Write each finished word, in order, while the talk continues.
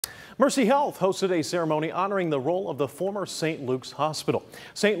Mercy Health hosted a ceremony honoring the role of the former St. Luke's Hospital.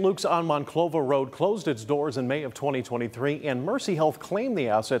 St. Luke's on Monclova Road closed its doors in May of 2023, and Mercy Health claimed the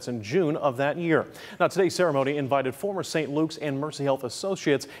assets in June of that year. Now, today's ceremony invited former St. Luke's and Mercy Health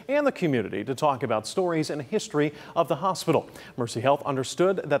associates and the community to talk about stories and history of the hospital. Mercy Health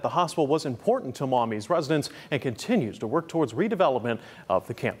understood that the hospital was important to Maume's residents and continues to work towards redevelopment of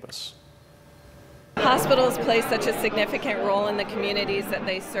the campus. Hospitals play such a significant role in the communities that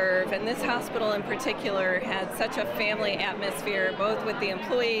they serve, and this hospital in particular had such a family atmosphere, both with the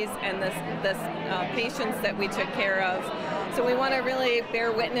employees and the patients that we took care of. So we want to really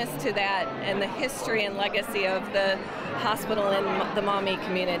bear witness to that and the history and legacy of the hospital in the Maumee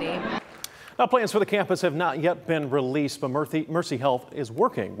community. Now, plans for the campus have not yet been released, but Mercy Health is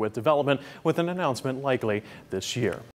working with development with an announcement likely this year.